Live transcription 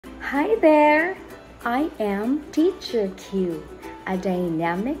Hi there! I am Teacher Q, a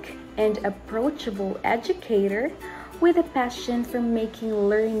dynamic and approachable educator with a passion for making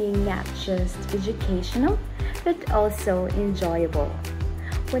learning not just educational, but also enjoyable.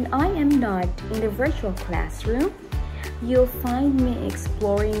 When I am not in the virtual classroom, you'll find me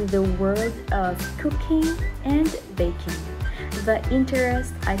exploring the world of cooking and baking, the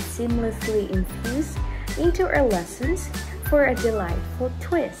interest I seamlessly infuse into our lessons for a delightful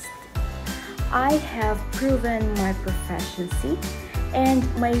twist. I have proven my proficiency and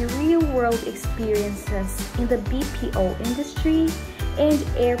my real-world experiences in the BPO industry and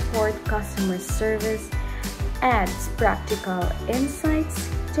airport customer service adds practical insights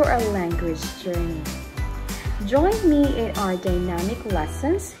to our language journey. Join me in our dynamic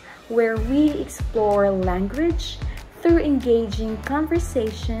lessons where we explore language through engaging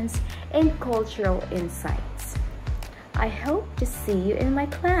conversations and cultural insights. I hope to see you in my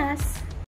class.